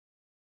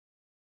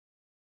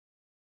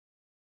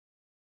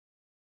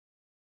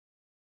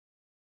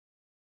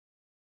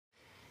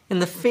In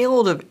the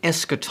field of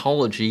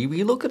eschatology,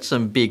 we look at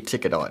some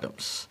big-ticket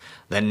items.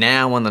 The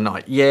now and the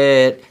not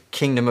yet,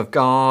 kingdom of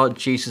God,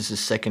 Jesus'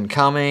 second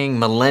coming,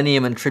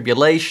 millennium and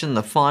tribulation,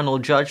 the final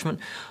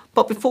judgment.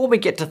 But before we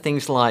get to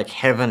things like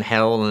heaven,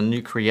 hell, and the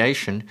new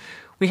creation,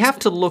 we have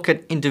to look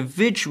at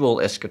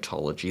individual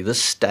eschatology, the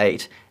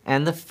state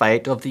and the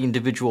fate of the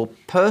individual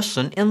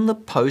person in the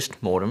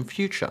post-mortem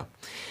future.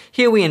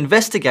 Here we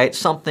investigate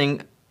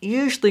something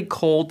usually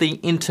called the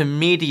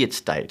intermediate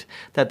state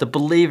that the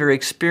believer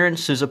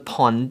experiences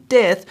upon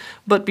death,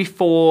 but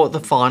before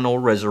the final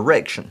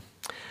resurrection.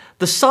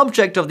 The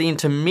subject of the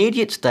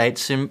intermediate state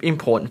is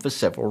important for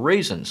several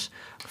reasons.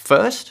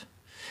 First,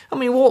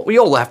 we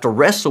all have to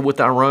wrestle with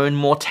our own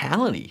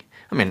mortality.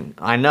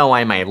 I know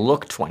I may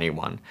look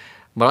 21,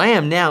 but I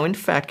am now, in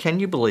fact, can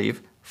you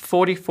believe,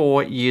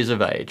 44 years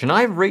of age, and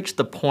I've reached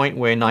the point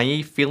where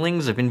naive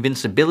feelings of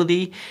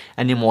invincibility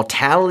and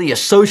immortality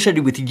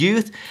associated with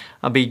youth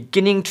are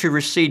beginning to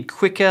recede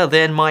quicker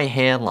than my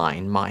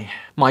hairline.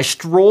 My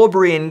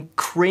strawberry and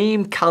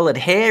cream-coloured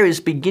hair is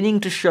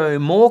beginning to show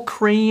more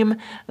cream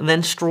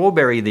than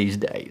strawberry these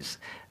days.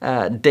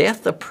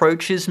 Death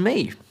approaches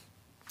me.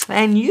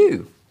 And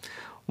you.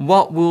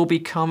 What will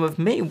become of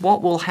me?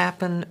 What will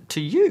happen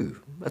to you?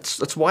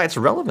 That's why it's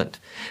relevant.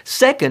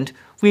 Second,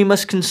 we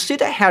must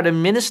consider how to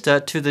minister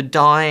to the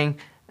dying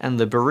and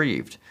the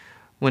bereaved.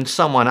 When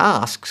someone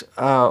asks,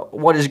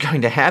 what is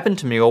going to happen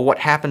to me, or what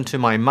happened to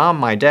my mum,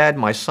 my dad,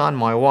 my son,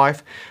 my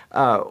wife,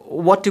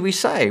 what do we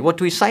say? What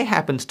do we say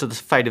happens to the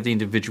fate of the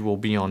individual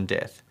beyond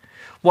death?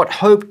 What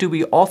hope do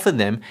we offer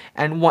them,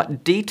 and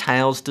what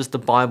details does the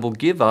Bible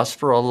give us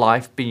for a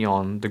life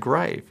beyond the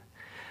grave?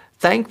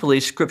 Thankfully,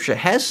 Scripture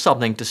has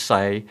something to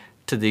say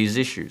to these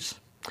issues.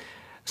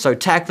 So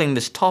tackling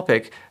this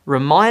topic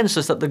reminds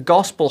us that the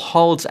gospel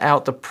holds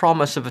out the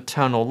promise of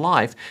eternal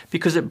life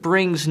because it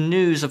brings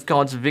news of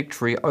God's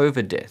victory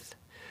over death.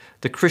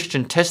 The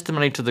Christian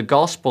testimony to the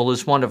gospel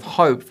is one of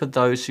hope for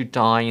those who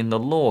die in the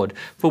Lord.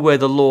 For where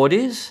the Lord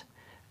is,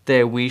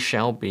 there we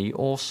shall be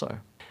also.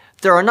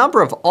 There are a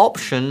number of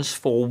options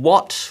for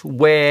what,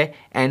 where,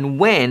 and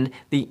when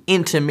the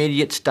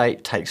intermediate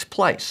state takes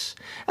place.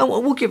 And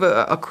we'll give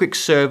a quick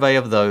survey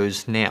of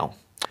those now.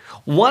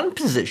 One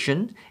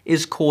position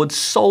is called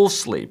soul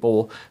sleep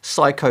or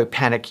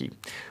psychopanicky,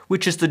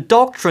 which is the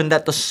doctrine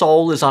that the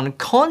soul is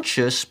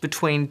unconscious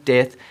between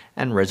death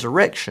and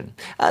resurrection.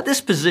 This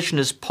position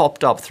has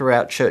popped up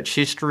throughout church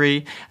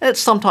history, and it's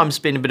sometimes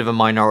been a bit of a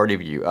minority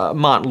view.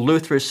 Martin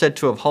Luther is said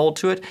to have held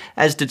to it,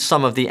 as did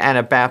some of the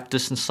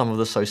Anabaptists and some of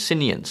the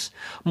Socinians.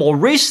 More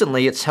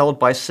recently, it's held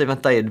by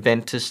Seventh-day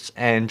Adventists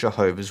and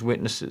Jehovah's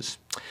Witnesses.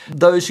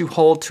 Those who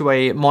hold to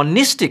a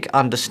monistic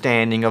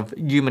understanding of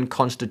human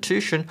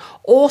constitution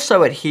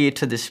also adhere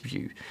to this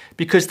view,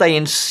 because they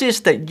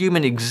insist that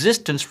human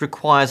existence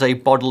requires a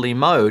bodily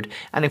mode,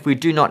 and if we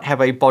do not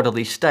have a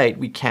bodily state,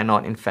 we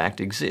cannot in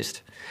fact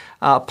exist.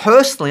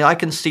 Personally, I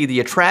can see the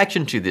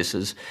attraction to this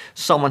as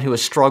someone who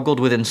has struggled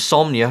with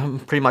insomnia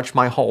pretty much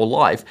my whole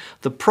life.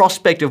 The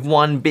prospect of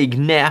one big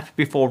nap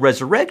before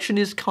resurrection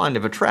is kind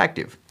of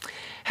attractive.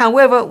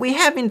 However, we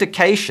have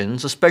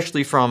indications,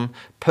 especially from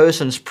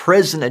persons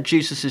present at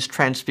Jesus'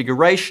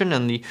 transfiguration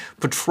and the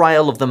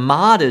portrayal of the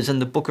martyrs in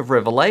the book of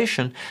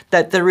Revelation,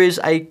 that there is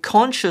a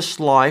conscious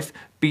life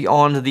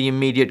beyond the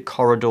immediate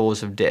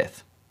corridors of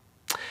death.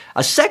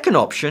 A second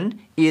option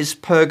is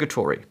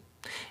purgatory.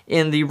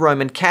 In the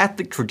Roman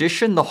Catholic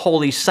tradition, the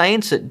holy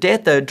saints at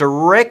death are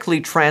directly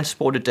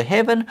transported to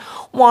heaven,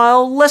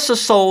 while lesser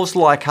souls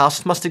like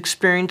us must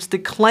experience the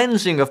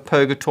cleansing of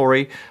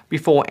purgatory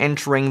before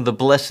entering the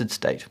blessed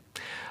state.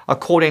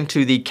 According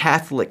to the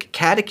Catholic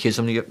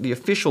Catechism, the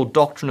official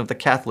doctrine of the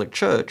Catholic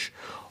Church,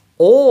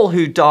 all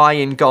who die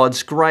in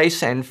God's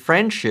grace and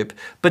friendship,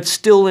 but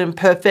still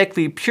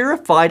imperfectly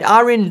purified,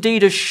 are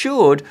indeed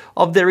assured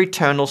of their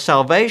eternal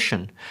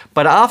salvation.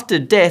 But after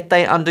death,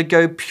 they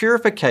undergo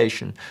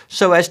purification,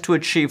 so as to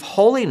achieve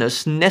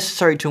holiness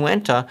necessary to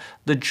enter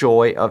the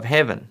joy of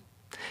heaven.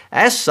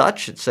 As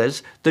such, it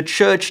says, the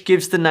Church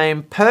gives the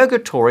name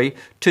purgatory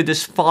to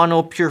this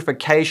final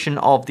purification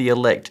of the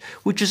elect,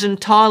 which is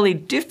entirely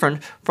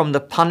different from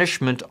the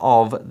punishment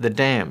of the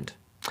damned.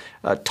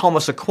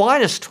 Thomas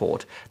Aquinas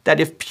taught that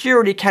if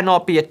purity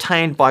cannot be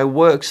attained by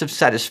works of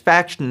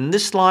satisfaction in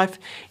this life,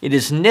 it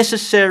is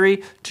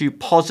necessary to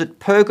posit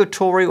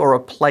purgatory or a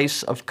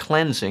place of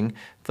cleansing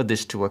for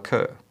this to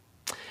occur.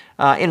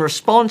 In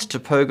response to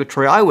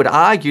purgatory, I would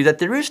argue that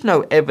there is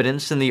no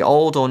evidence in the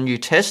Old or New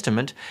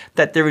Testament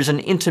that there is an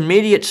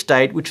intermediate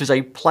state which is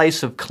a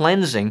place of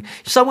cleansing,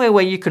 somewhere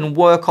where you can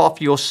work off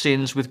your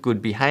sins with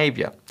good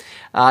behavior.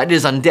 It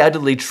is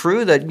undoubtedly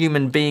true that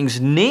human beings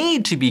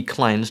need to be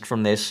cleansed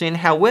from their sin.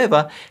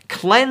 However,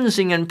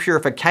 cleansing and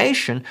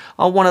purification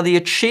are one of the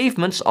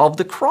achievements of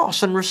the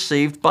cross and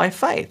received by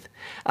faith.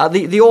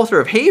 The author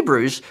of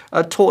Hebrews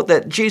taught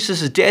that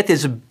Jesus' death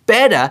is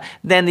better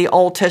than the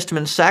Old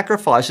Testament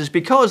sacrifices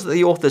because,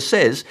 the author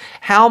says,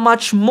 how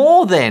much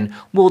more then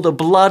will the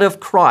blood of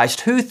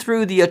Christ, who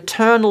through the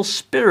eternal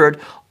Spirit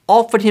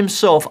offered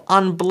himself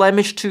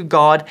unblemished to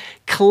God,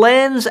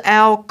 cleanse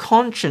our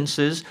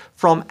consciences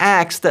from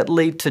acts that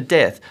lead to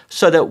death,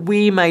 so that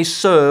we may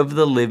serve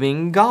the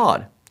living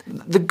God.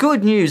 The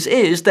good news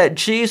is that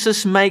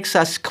Jesus makes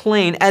us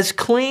clean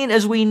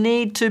as we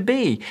need to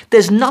be.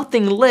 There's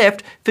nothing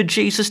left for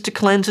Jesus to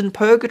cleanse in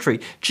purgatory.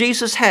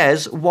 Jesus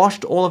has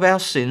washed all of our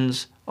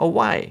sins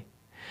away.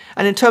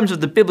 And in terms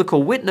of the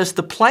biblical witness,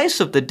 the place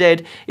of the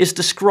dead is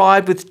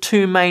described with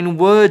two main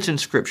words in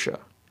Scripture: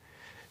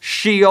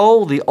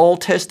 Sheol, the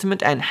Old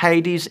Testament, and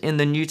Hades in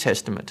the New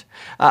Testament.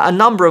 A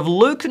number of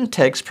Lucan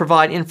texts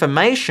provide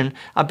information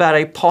about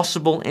a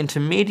possible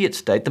intermediate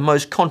state. The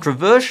most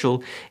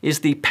controversial is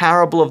the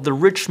parable of the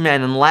rich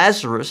man and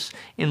Lazarus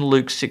in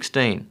Luke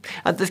 16.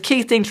 The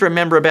key thing to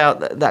remember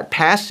about that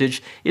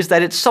passage is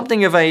that it's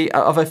something of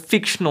a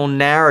fictional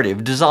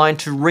narrative designed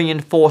to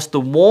reinforce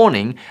the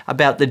warning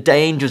about the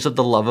dangers of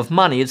the love of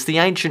money. It's the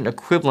ancient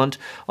equivalent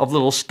of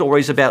little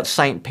stories about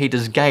St.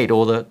 Peter's Gate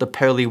or the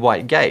pearly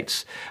white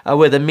gates,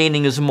 where the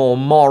meaning is more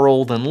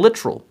moral than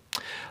literal.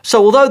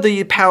 So although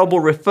the parable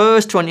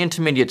refers to an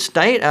intermediate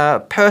state,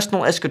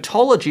 personal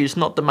eschatology is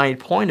not the main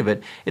point of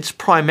it. It's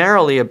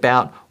primarily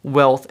about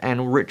wealth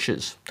and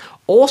riches.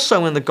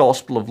 Also in the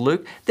Gospel of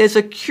Luke, there's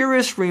a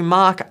curious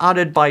remark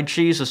uttered by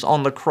Jesus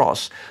on the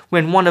cross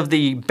when one of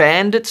the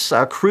bandits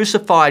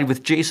crucified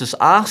with Jesus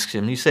asks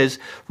him, he says,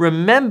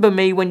 "Remember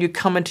me when you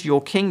come into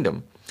your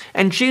kingdom."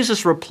 And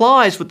Jesus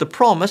replies with the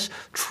promise,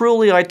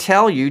 "Truly I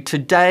tell you,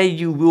 today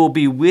you will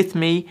be with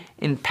me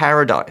in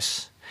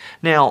paradise."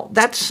 Now,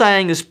 that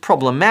saying is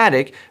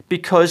problematic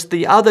because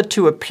the other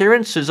two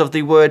appearances of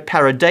the word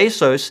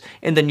paradisos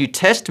in the New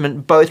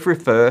Testament both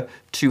refer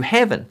to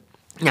heaven.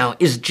 Now,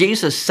 is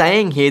Jesus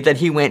saying here that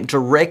he went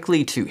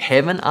directly to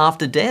heaven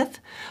after death?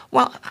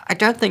 Well, I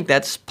don't think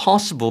that's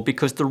possible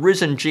because the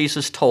risen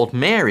Jesus told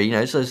Mary,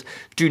 says,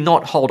 "Do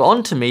not hold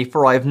on to me,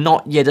 for I have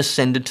not yet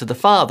ascended to the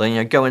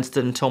Father. Go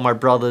instead and tell my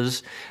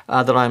brothers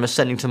that I am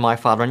ascending to my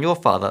Father and your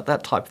Father,"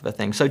 that type of a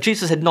thing. So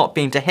Jesus had not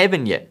been to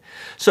heaven yet.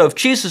 So if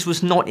Jesus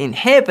was not in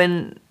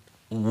heaven,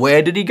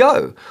 where did he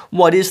go?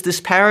 What is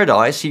this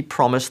paradise he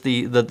promised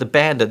the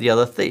bandit, the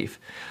other thief?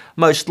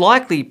 Most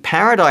likely,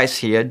 paradise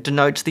here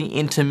denotes the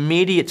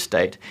intermediate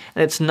state,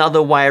 and it's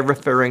another way of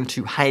referring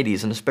to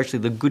Hades, and especially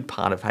the good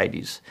part of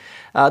Hades.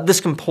 This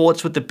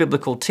comports with the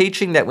biblical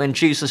teaching that when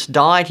Jesus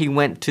died, he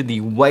went to the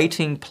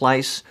waiting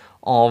place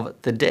of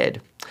the dead.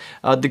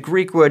 The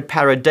Greek word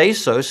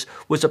paradisos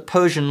was a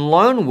Persian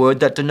loanword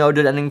that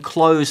denoted an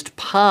enclosed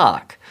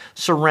park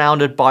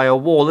surrounded by a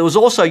wall. It was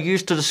also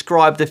used to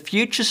describe the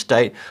future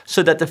state,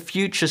 so that the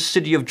future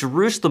city of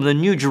Jerusalem, the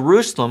New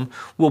Jerusalem,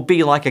 will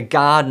be like a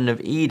Garden of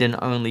Eden,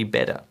 only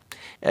better.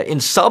 In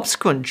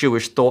subsequent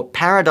Jewish thought,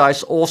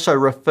 paradise also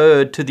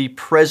referred to the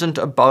present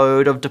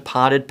abode of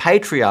departed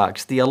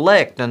patriarchs, the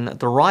elect and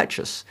the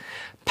righteous.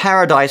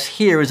 Paradise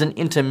here is an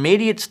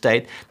intermediate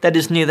state that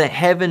is neither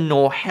heaven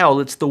nor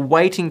hell. It's the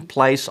waiting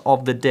place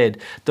of the dead,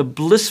 the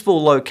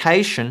blissful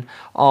location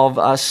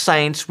of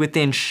saints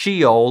within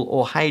Sheol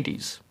or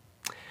Hades.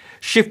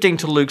 Shifting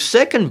to Luke's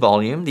second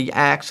volume, the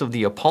Acts of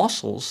the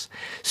Apostles,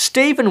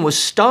 Stephen was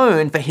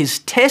stoned for his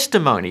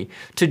testimony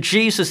to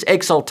Jesus'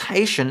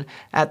 exaltation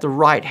at the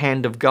right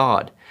hand of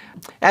God.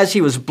 As he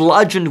was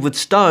bludgeoned with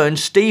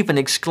stones, Stephen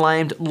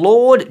exclaimed,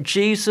 "Lord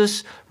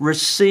Jesus,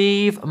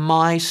 receive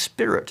my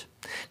spirit."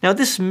 Now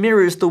this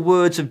mirrors the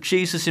words of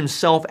Jesus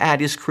himself at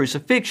his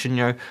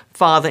crucifixion,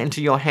 "Father,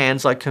 into your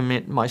hands I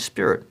commit my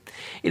spirit."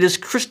 It is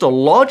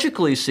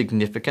Christologically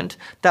significant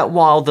that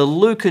while the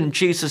Lucan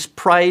Jesus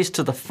prays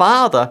to the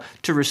Father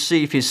to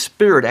receive his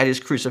spirit at his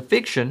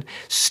crucifixion,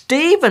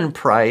 Stephen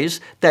prays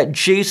that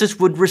Jesus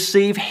would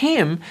receive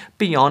him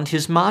beyond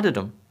his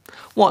martyrdom.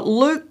 What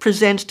Luke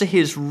presents to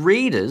his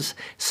readers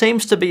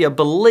seems to be a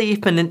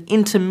belief in an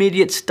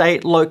intermediate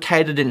state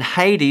located in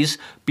Hades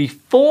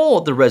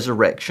before the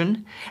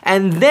resurrection,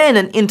 and then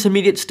an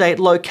intermediate state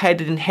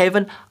located in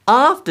heaven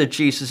after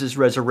Jesus'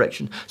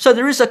 resurrection. So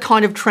there is a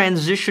kind of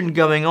transition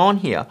going on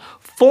here.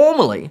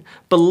 Formerly,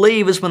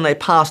 believers, when they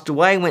passed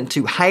away, went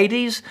to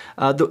Hades,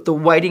 the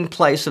waiting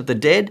place of the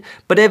dead.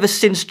 But ever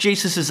since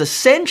Jesus'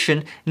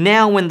 ascension,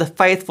 now when the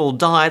faithful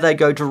die, they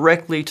go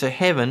directly to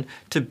heaven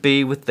to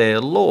be with their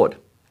Lord.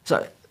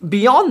 So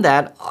beyond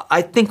that,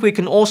 I think we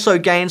can also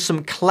gain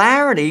some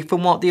clarity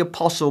from what the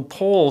Apostle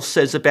Paul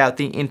says about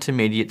the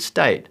intermediate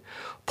state.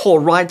 Paul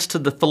writes to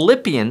the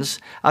Philippians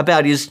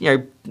about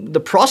the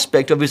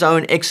prospect of his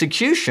own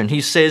execution.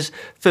 He says,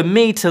 "For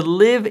me to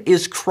live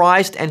is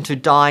Christ and to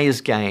die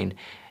is gain.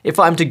 If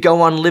I'm to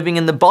go on living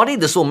in the body,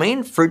 this will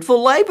mean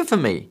fruitful labor for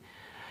me.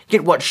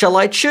 Yet what shall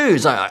I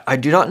choose? I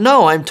do not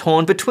know. I'm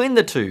torn between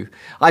the two.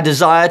 I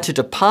desire to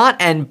depart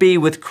and be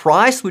with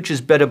Christ, which is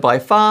better by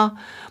far,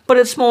 but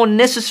it's more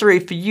necessary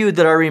for you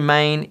that I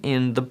remain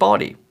in the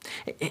body."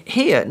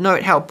 Here,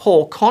 note how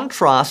Paul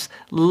contrasts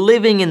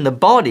living in the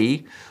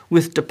body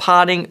with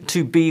departing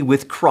to be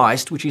with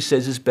Christ, which he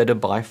says is better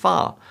by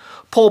far.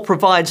 Paul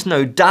provides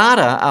no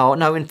data or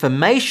no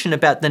information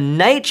about the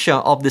nature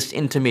of this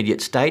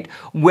intermediate state,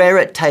 where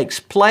it takes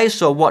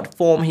place or what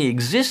form he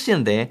exists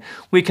in there.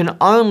 We can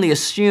only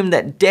assume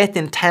that death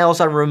entails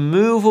a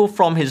removal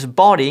from his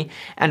body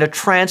and a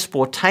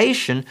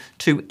transportation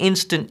to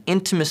instant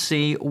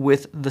intimacy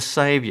with the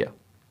Saviour.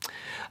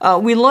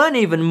 We learn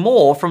even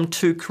more from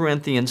 2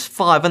 Corinthians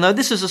 5, and though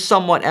this is a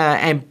somewhat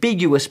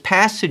ambiguous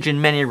passage in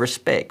many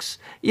respects,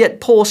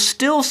 yet Paul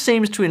still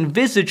seems to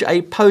envisage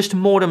a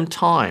post-mortem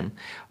time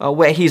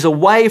where he's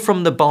away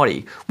from the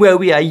body, where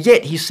we are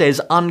yet, he says,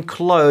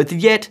 unclothed,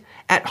 yet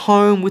at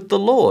home with the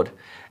Lord.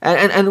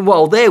 And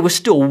while there, we're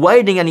still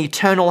waiting an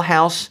eternal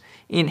house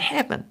in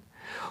heaven.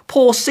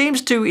 Paul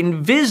seems to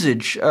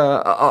envisage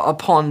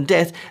upon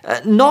death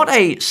not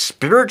a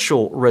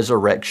spiritual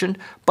resurrection,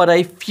 but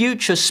a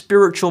future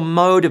spiritual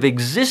mode of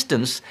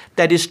existence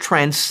that is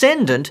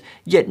transcendent,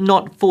 yet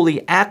not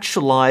fully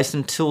actualized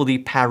until the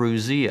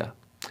parousia.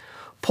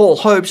 Paul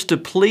hopes to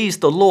please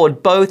the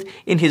Lord both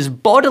in his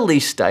bodily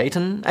state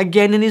and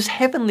again in his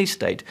heavenly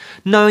state,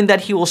 knowing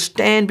that he will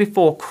stand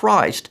before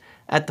Christ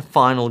at the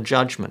final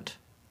judgment.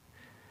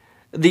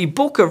 The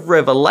book of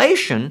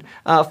Revelation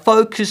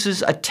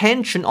focuses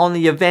attention on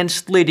the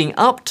events leading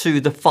up to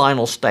the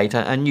final state,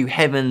 a new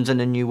heavens and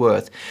a new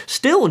earth.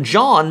 Still,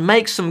 John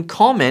makes some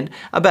comment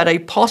about a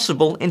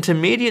possible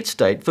intermediate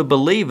state for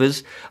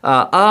believers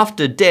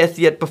after death,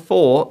 yet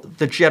before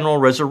the general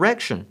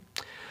resurrection.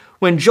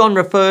 When John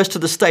refers to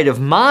the state of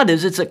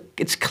martyrs,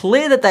 it's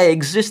clear that they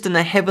exist in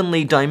a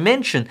heavenly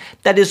dimension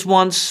that is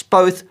once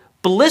both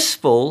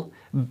blissful,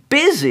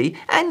 busy,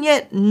 and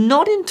yet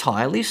not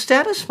entirely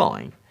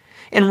satisfying.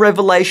 In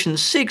Revelation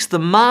 6, the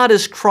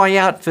martyrs cry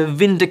out for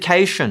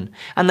vindication,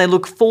 and they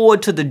look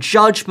forward to the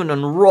judgment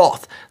and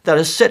wrath that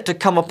is set to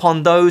come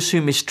upon those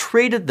who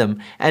mistreated them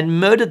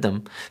and murdered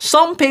them.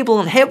 Some people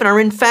in heaven are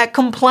in fact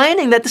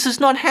complaining that this has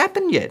not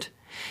happened yet.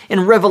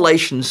 In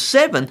Revelation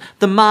 7,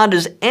 the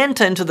martyrs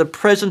enter into the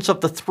presence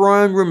of the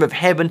throne room of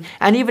heaven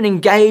and even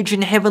engage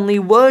in heavenly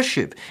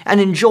worship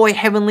and enjoy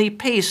heavenly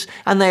peace,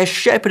 and they are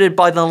shepherded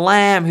by the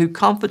Lamb who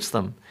comforts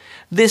them.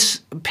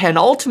 This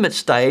penultimate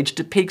stage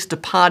depicts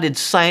departed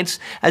saints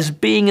as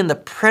being in the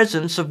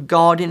presence of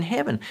God in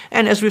heaven.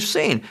 And as we've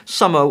seen,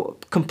 some are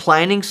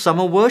complaining, some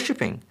are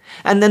worshipping.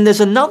 And then there's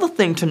another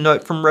thing to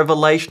note from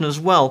Revelation as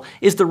well,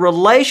 is the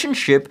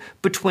relationship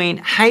between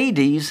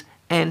Hades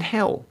and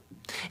hell.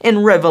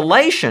 In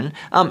Revelation,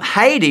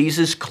 Hades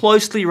is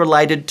closely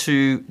related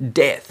to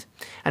death,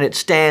 and it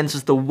stands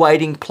as the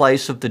waiting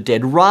place of the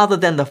dead rather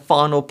than the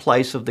final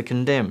place of the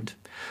condemned.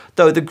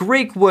 Though the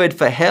Greek word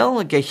for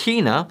hell,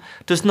 Gehenna,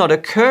 does not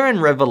occur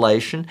in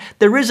Revelation,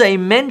 there is a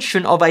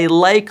mention of a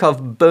lake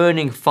of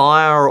burning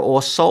fire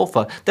or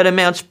sulfur that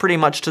amounts pretty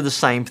much to the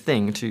same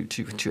thing,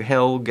 to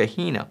hell,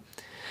 Gehenna.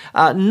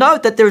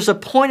 Note that there's a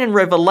point in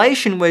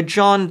Revelation where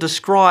John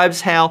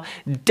describes how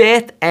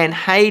death and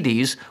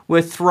Hades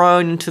were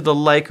thrown into the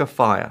lake of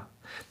fire.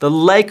 The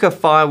lake of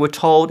fire, we're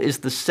told, is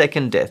the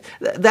second death.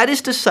 That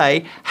is to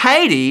say,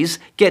 Hades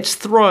gets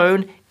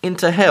thrown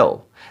into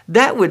hell.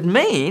 That would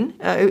mean,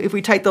 if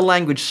we take the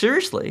language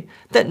seriously,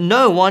 that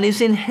no one is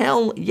in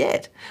hell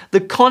yet. The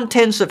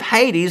contents of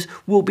Hades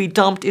will be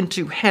dumped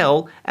into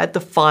hell at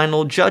the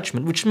final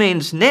judgment, which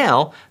means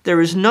now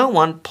there is no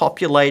one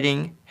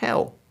populating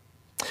hell.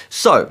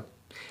 So,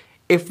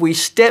 if we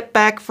step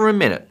back for a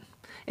minute,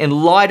 in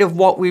light of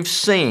what we've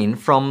seen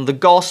from the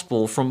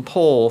Gospel, from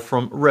Paul,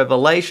 from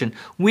Revelation,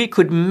 we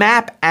could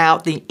map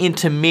out the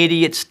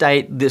intermediate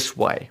state this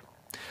way.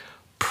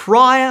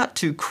 Prior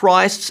to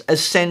Christ's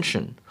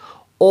ascension,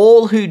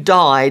 all who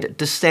died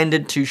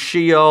descended to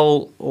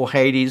Sheol or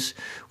Hades,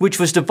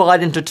 which was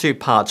divided into two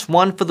parts,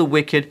 one for the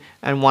wicked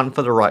and one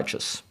for the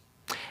righteous.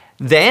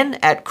 Then,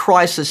 at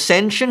Christ's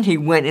ascension, he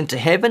went into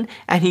heaven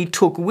and he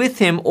took with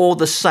him all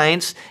the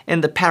saints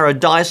in the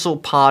paradisal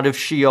part of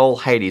Sheol,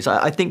 Hades.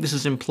 I think this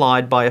is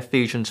implied by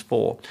Ephesians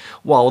 4,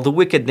 while the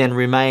wicked then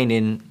remain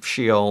in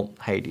Sheol,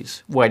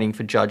 Hades, waiting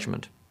for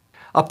judgment.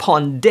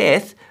 Upon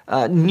death,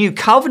 new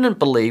covenant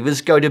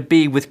believers go to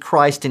be with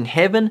Christ in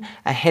heaven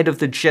ahead of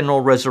the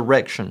general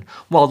resurrection,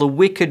 while the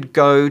wicked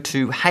go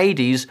to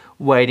Hades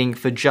waiting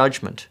for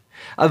judgment.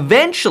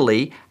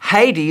 Eventually,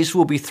 Hades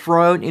will be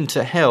thrown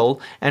into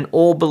hell and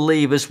all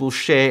believers will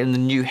share in the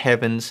new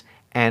heavens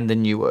and the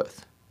new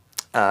earth.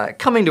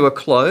 Coming to a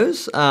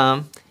close,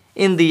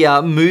 in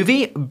the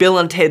movie Bill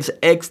and Ted's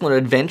Excellent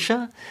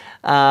Adventure,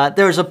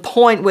 there is a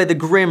point where the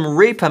Grim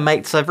Reaper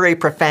makes a very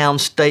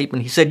profound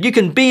statement. He said, "You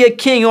can be a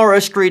king or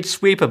a street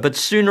sweeper, but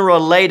sooner or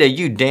later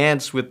you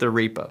dance with the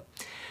Reaper."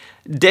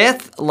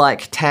 Death,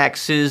 like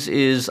taxes,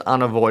 is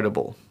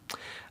unavoidable.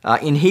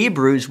 In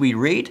Hebrews, we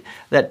read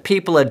that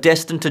people are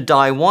destined to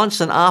die once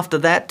and after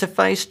that to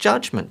face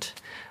judgment.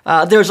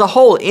 There's a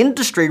whole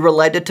industry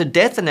related to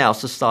death in our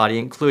society,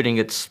 including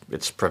its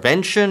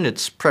prevention,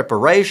 its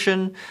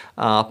preparation,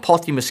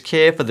 posthumous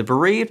care for the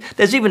bereaved.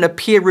 There's even a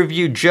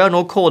peer-reviewed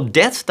journal called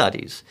Death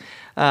Studies.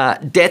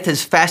 Death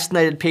has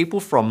fascinated people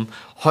from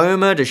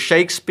Homer to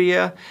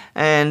Shakespeare,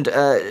 and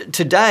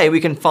today we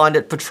can find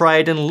it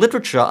portrayed in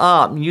literature,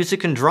 art,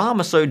 music, and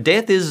drama. So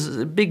death is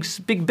a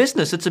big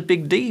business. It's a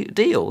big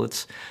deal.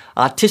 It's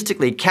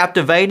artistically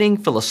captivating,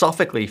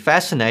 philosophically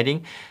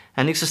fascinating,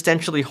 and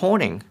existentially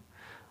haunting.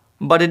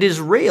 But it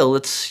is real,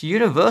 it's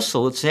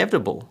universal, it's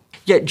inevitable.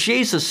 Yet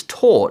Jesus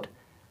taught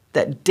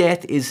that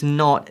death is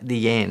not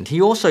the end. He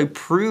also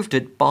proved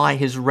it by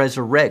his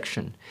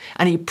resurrection.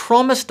 And he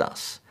promised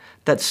us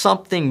that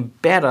something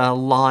better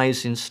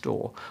lies in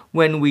store.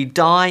 When we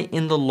die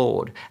in the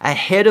Lord,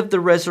 ahead of the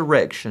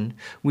resurrection,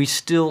 we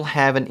still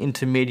have an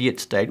intermediate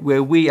state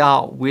where we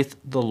are with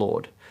the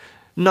Lord.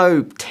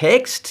 No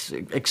text,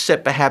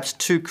 except perhaps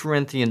 2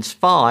 Corinthians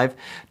 5,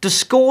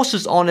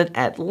 discourses on it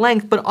at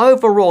length, but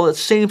overall it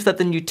seems that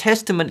the New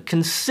Testament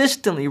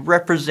consistently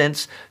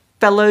represents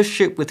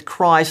fellowship with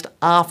Christ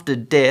after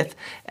death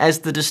as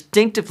the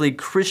distinctively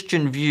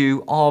Christian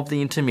view of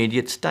the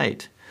intermediate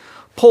state.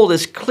 Paul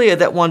is clear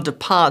that one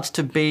departs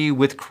to be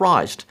with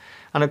Christ,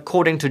 and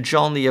according to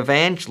John the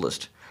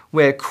Evangelist,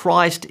 where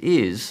Christ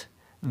is,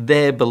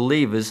 there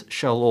believers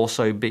shall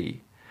also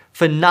be.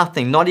 For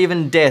nothing, not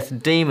even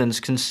death, demons,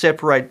 can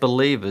separate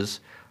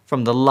believers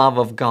from the love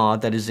of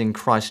God that is in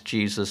Christ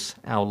Jesus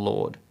our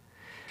Lord.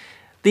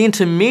 The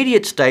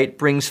intermediate state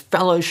brings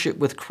fellowship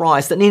with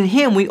Christ, and in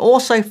him we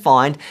also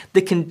find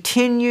the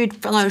continued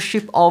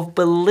fellowship of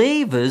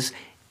believers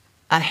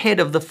ahead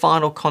of the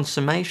final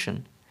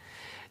consummation.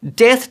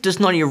 Death does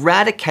not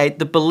eradicate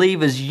the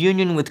believer's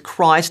union with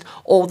Christ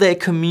or their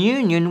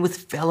communion with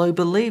fellow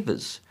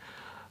believers.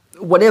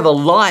 Whatever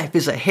life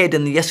is ahead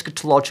in the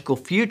eschatological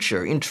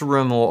future,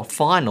 interim or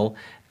final,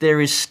 there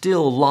is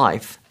still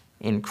life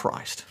in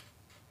Christ.